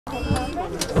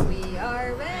We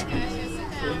are ready.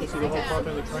 See the whole part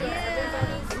of the train?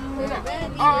 Yes, we're ready.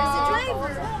 Where's the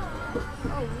driver?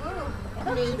 Oh,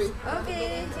 whoa.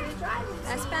 Okay.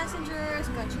 As passengers,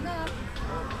 catching up.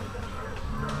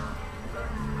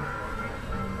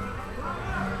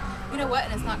 You know what?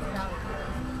 And it's not crowded.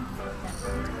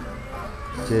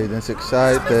 Jaden's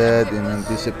excited in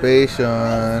anticipation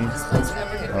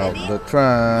of the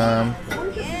tram.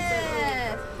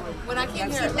 Yes. When I came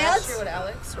here last year with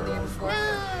Alex, or the year before, we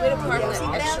had to park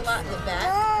that extra lot in the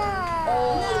back,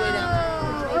 all the way down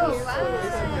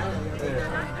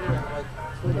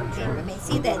there. Remain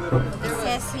seated. It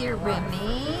says here,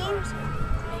 remain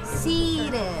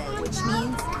seated, which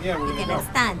means you cannot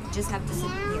stand. You just have to sit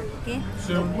here, okay?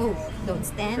 Don't move. Don't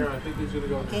stand.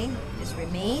 Okay? Just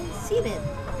remain seated.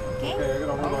 Okay?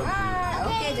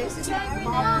 Okay, there's the driver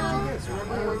now.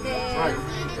 Okay.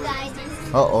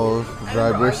 Uh-oh, the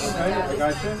driver's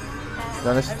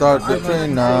gonna start the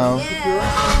train now.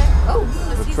 Oh,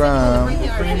 The tram. And I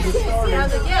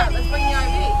was like, yeah, let's bring the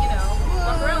RV, you know,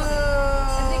 walk around.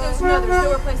 And he goes, no, there's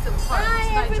nowhere place to park.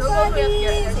 So I drove all the way up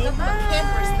here, and there's nothing but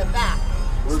campers in the back.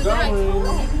 So then I told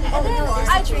him,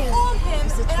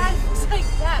 and I was like,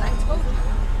 Dad, I told you.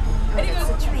 And he goes,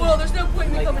 well, there's no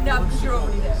point in me coming down because you're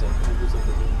already there. I'm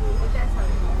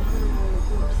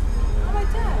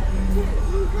like, Dad, I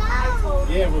told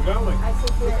you. Yeah, we're going. I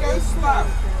said, go slow.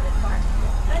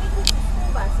 I need to put the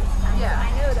school buses. Yeah. I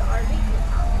know the RV.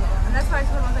 And that's why I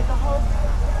told him, I was like, the whole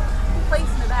place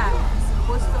in the back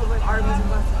was filled with RVs and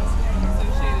buses.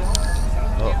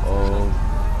 Uh-oh.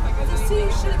 See,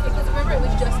 you should have, because remember it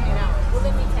was just me and Alex. Well,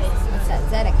 let me tell you. what's that? Is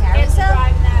that a carousel?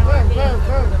 Carousel.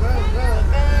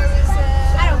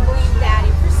 I don't believe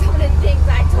Daddy for some of the things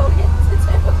I told him to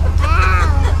do.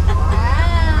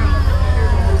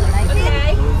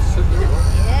 Okay?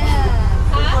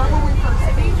 Yeah. Huh?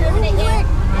 Have you driven it yet?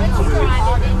 Once you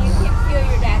drive it, then you can feel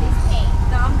your daddy's pain.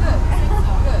 No, I'm good. I'm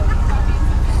good.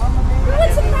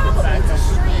 What's the problem? It's a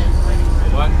stream.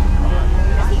 What?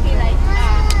 He'd be like,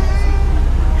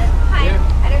 hi, I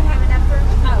don't have enough room.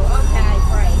 Oh, okay,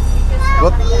 great. You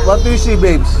just What do you see,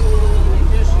 babes?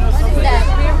 What is that?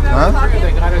 Huh?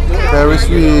 Ferris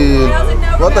wheel.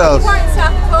 What else? We were in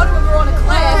South Dakota when we were on a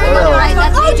class. What else? Right,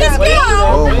 that's Oh, just later. go!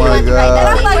 Oh my And I'm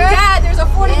god. like, Dad, there's a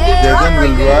 40 feet Jaden drop right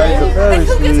will there. ride the Ferris And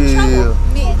who gets in trouble? wheel.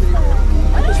 Me.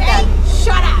 Okay,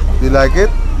 shut up. You like it?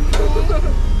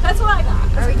 That's what I got.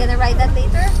 Are we gonna ride that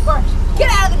later? Get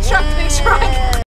out of the truck to make sure I can